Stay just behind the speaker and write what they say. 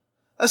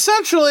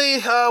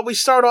essentially, we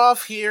start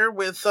off here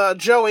with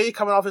Joey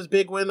coming off his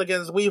big win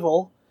against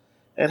Weevil,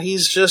 and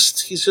he's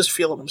just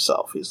feeling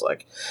himself. He's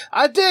like,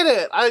 I did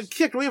it! I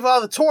kicked Weevil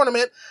out of the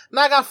tournament, and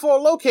I got 4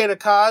 locator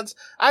cards.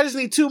 I just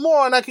need 2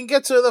 more, and I can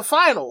get to the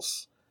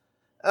finals.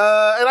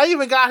 And I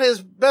even got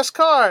his best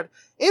card,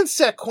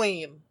 Insect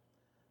Queen.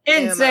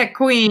 Insect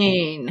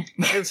Queen.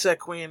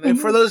 And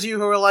for those of you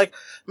who are like,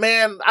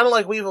 man, I don't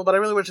like Weevil, but I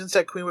really wish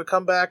Insect Queen would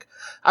come back.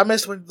 I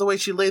missed the way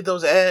she laid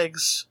those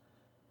eggs.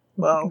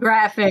 Well,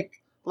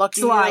 graphic,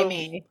 lucky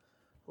slimy. You.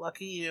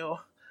 Lucky you.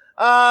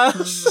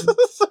 So,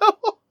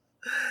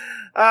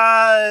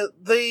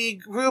 the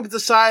group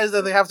decides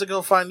that they have to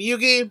go find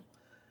Yugi,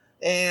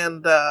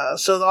 and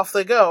so off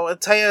they go.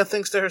 And Taya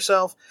thinks to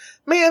herself,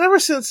 man, ever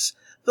since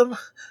the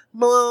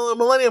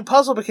Millennium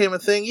Puzzle became a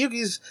thing,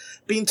 Yugi's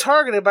being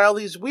targeted by all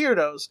these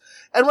weirdos.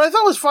 And what I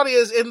thought was funny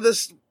is in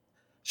this,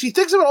 she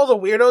thinks about all the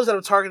weirdos that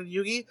have targeted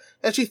Yugi,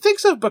 and she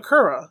thinks of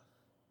Bakura.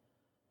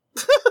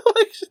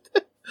 Like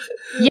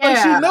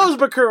she knows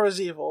Bakura's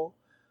evil.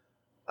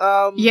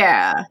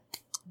 Yeah.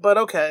 But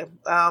okay.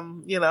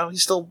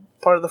 He's still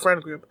part of the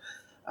friend group.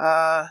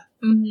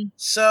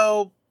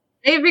 So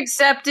they've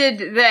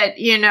accepted that,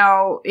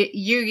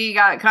 Yugi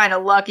got kind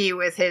of lucky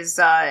with his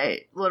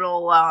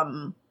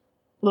little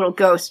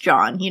ghost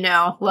John,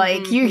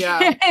 like having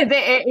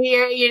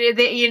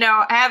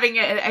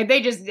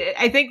it.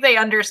 I think they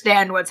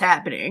understand what's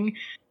happening.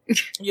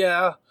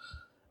 Yeah.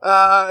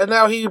 And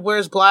now he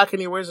wears black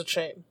and he wears a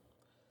chain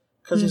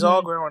because he's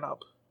all growing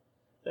up,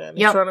 and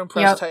he's trying to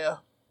impress Taya.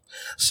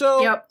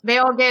 So they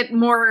all get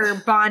more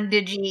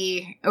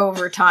bondagey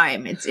over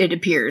time. It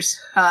appears.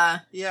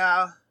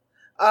 Yeah.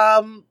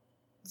 So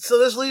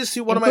this leads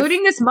to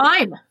including this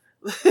mime.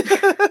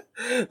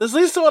 This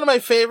leads to one of my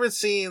favorite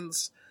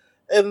scenes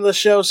in the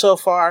show so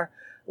far,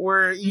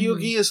 where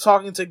Yugi is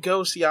talking to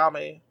Ghost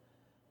Yami,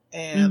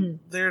 and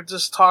they're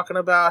just talking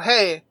about,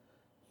 hey,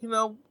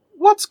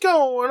 what's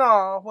going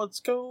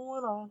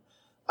on?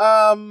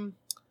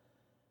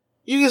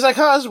 Yugi's like,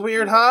 huh, it's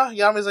weird, huh?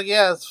 Yami's like,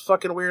 yeah, it's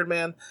fucking weird,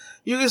 man.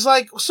 Yugi's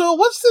like, so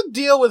what's the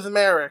deal with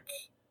Marik?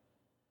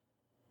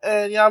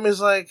 And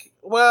Yami's like,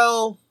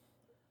 well,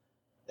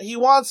 he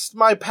wants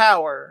my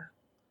power.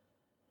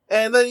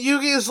 And then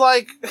Yugi's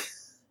like,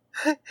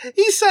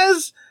 he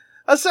says,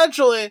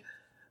 essentially,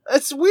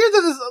 it's weird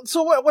that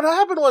so what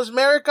happened was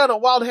Marik got a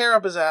wild hair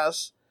up his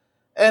ass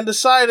and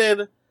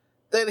decided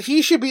that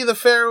he should be the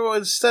pharaoh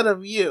instead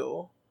of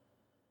you.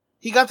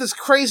 He got this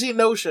crazy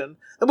notion.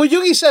 And what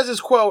Yugi says is,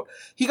 quote,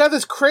 he got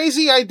this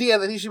crazy idea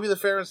that he should be the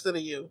pharaoh instead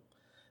of you.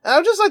 And I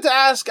would just like to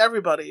ask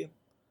everybody,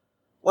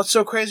 what's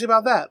so crazy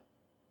about that?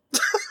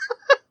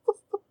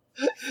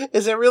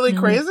 Is it really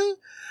crazy?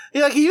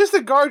 He used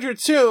to guard your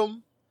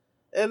tomb,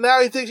 and now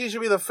he thinks he should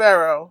be the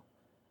pharaoh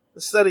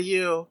instead of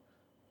you.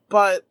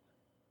 But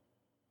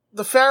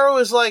the pharaoh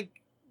is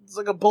it's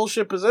like a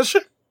bullshit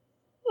position.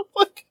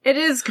 It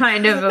is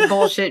kind of a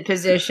bullshit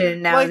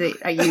position now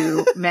that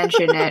you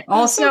mention it.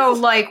 Also,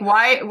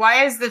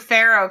 why does the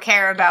pharaoh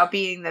care about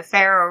being the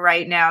pharaoh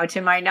right now?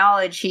 To my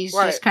knowledge, he's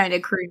just kind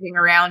of cruising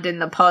around in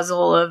the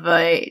puzzle of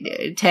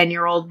a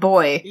 10-year-old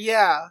boy.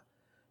 Yeah.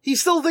 He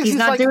still thinks he's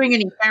not doing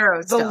any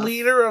pharaoh stuff. The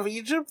leader of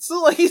Egypt?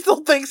 So, he still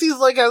thinks he's,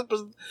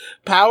 has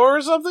power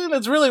or something?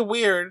 It's really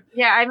weird.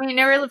 Yeah, I mean,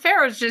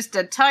 pharaoh's just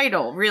a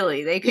title,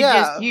 really. They could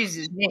just use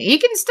his name. He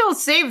can still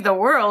save the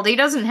world. He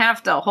doesn't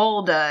have to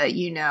hold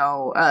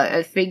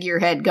a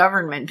figurehead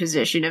government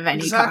position of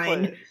any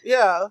kind.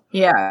 Yeah.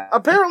 Yeah.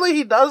 Apparently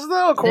he does,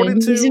 though,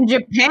 according to... He's in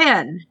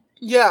Japan.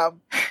 Yeah.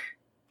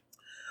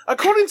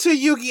 According to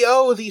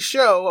Yu-Gi-Oh! The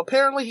show,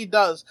 apparently he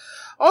does.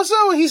 Also,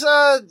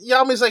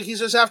 Yami's like, he's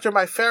just after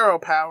my pharaoh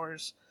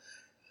powers.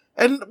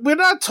 And we're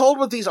not told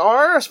what these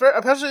are,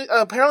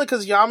 apparently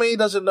because Yami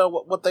doesn't know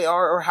what they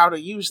are or how to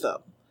use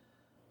them.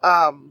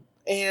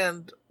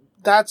 And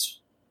that's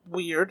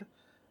weird.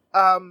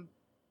 And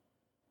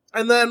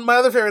then my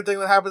other favorite thing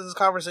that happens in this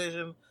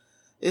conversation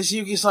is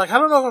Yugi's like, I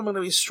don't know if I'm going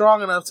to be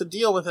strong enough to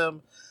deal with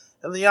him.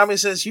 And the Yami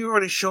says, you've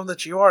already shown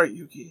that you are,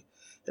 Yugi.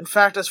 In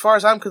fact, as far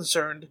as I'm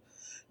concerned,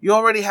 you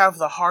already have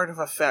the heart of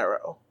a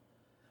pharaoh.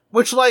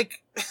 Which, in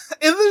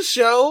this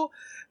show,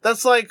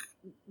 that's,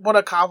 what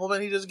a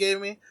compliment he just gave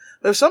me.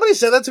 But if somebody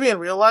said that to me in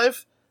real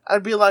life,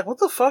 I'd be like, what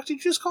the fuck did you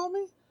just call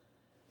me?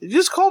 Did you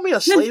just call me a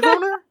slave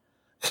owner?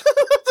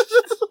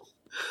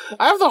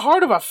 I have the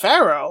heart of a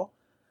pharaoh.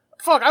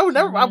 Fuck, I would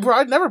never,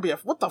 I'd never be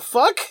what the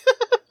fuck?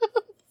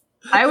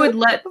 I would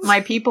let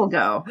my people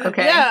go,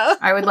 okay? Yeah.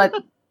 I would let,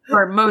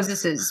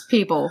 Moses's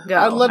people go.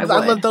 I'd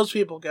let those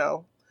people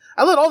go.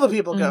 I let all the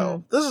people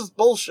go. This is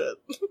bullshit.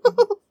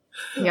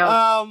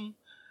 Yep.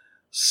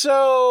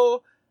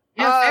 So...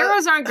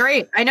 pharaohs aren't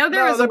great. I know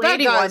there was a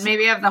lady one.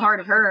 Maybe I have the heart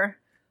of her.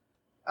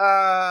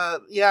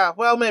 Yeah.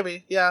 Well,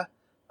 maybe. Yeah.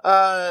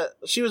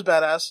 She was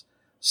badass.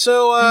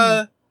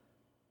 So,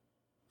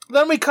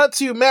 then we cut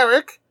to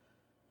Marik,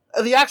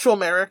 the actual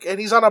Marik, and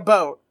he's on a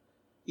boat.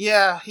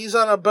 Yeah, he's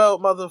on a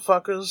boat,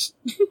 motherfuckers.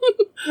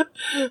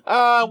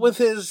 With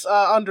his,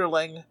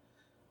 underling.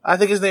 I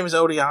think his name is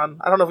Odeon.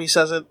 I don't know if he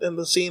says it in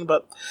the scene,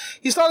 but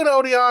he's talking to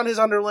Odeon, his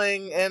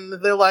underling, and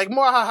they're like,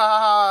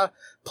 "Mwahaha,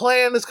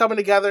 plan is coming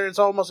together, it's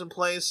almost in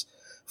place."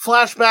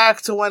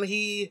 Flashback to when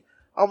he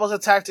almost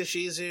attacked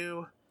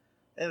Ishizu,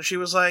 and she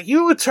was like,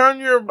 "You would turn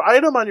your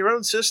item on your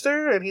own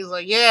sister?" And he's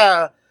like,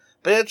 "Yeah,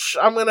 bitch,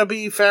 I'm gonna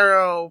be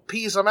Pharaoh.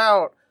 Peace, I'm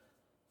out."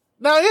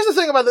 Now, here's the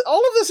thing about it.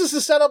 All of this is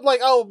to set up, like,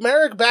 oh,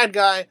 Marik, bad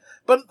guy,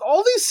 but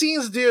all these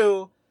scenes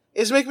do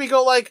is make me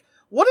go, like,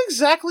 what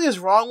exactly is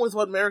wrong with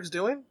what Marik's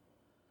doing?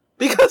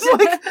 Because,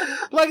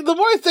 like, the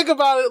more I think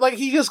about it, like,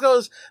 he just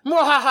goes,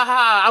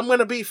 "Mwahaha, I'm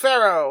gonna be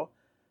Pharaoh."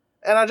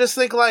 And I just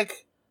think,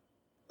 like,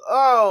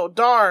 oh,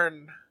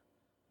 darn.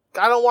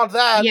 I don't want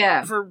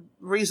that for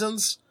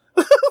reasons.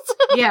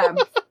 Yeah.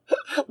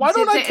 Why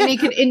don't and he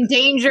could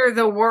endanger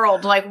the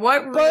world. Like,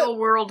 what real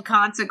world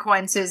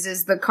consequences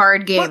is the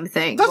card game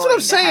thing? That's what I'm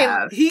saying.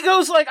 Have? He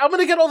goes like, "I'm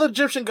gonna get all the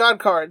Egyptian god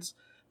cards,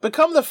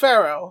 become the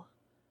Pharaoh,"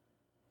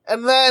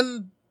 and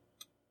then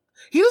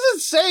he doesn't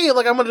say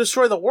like, "I'm gonna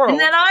destroy the world." And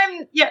then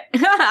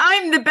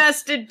I'm the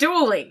best at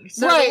dueling,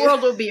 so the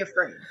world will be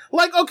afraid.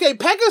 Like, okay,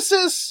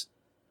 Pegasus.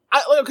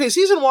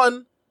 Season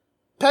 1,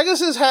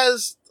 Pegasus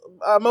has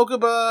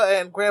Mokuba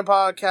and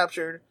Grandpa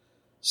captured.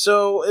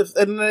 So if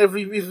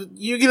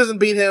Yugi doesn't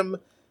beat him,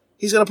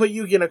 he's gonna put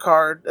Yugi in a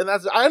card, and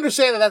I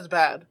understand that's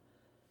bad,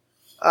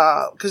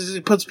 because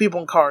he puts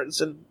people in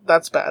cards, and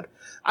that's bad.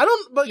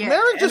 But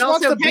Marik just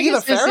wants to be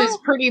the Pharaoh. Pegasus is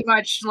pretty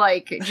much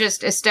like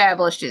just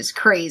established as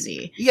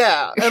crazy.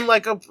 Yeah, and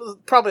like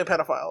probably a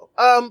pedophile.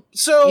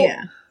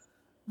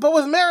 But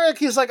with Marik,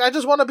 he's like, I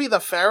just want to be the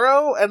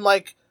Pharaoh, and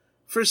like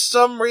for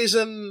some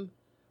reason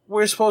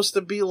we're supposed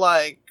to be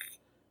like,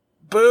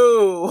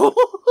 boo.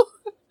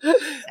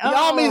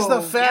 Yami's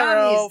the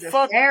Pharaoh.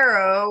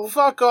 Pharaoh.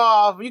 Fuck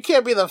off. You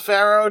can't be the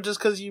Pharaoh just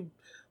because you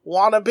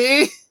want to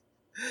be.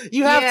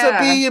 You have to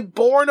be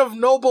born of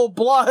noble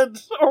blood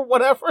or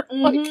whatever.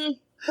 Mm-hmm. Like,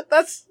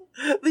 that's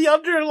the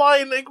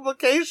underlying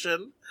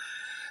implication.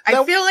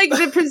 I feel like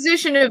the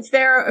position of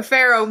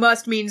Pharaoh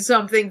must mean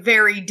something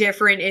very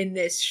different in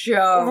this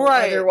show.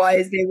 Right.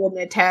 Otherwise, they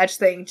wouldn't attach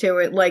thing to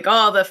it like,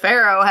 oh, the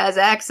Pharaoh has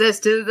access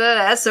to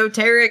the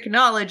esoteric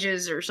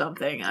knowledges or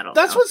something. I don't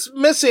know. That's what's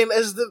missing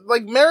is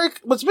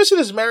Marik. What's missing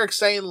is Marik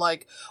saying,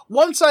 like,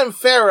 once I'm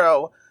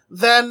Pharaoh,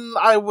 then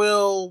I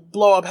will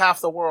blow up half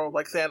the world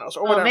like Thanos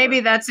or whatever. Maybe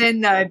that's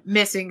in the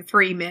missing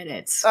 3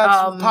 minutes.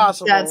 That's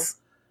possible.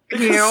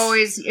 You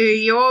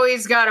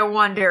always gotta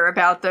wonder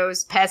about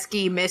those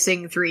pesky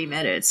missing 3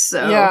 minutes.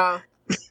 So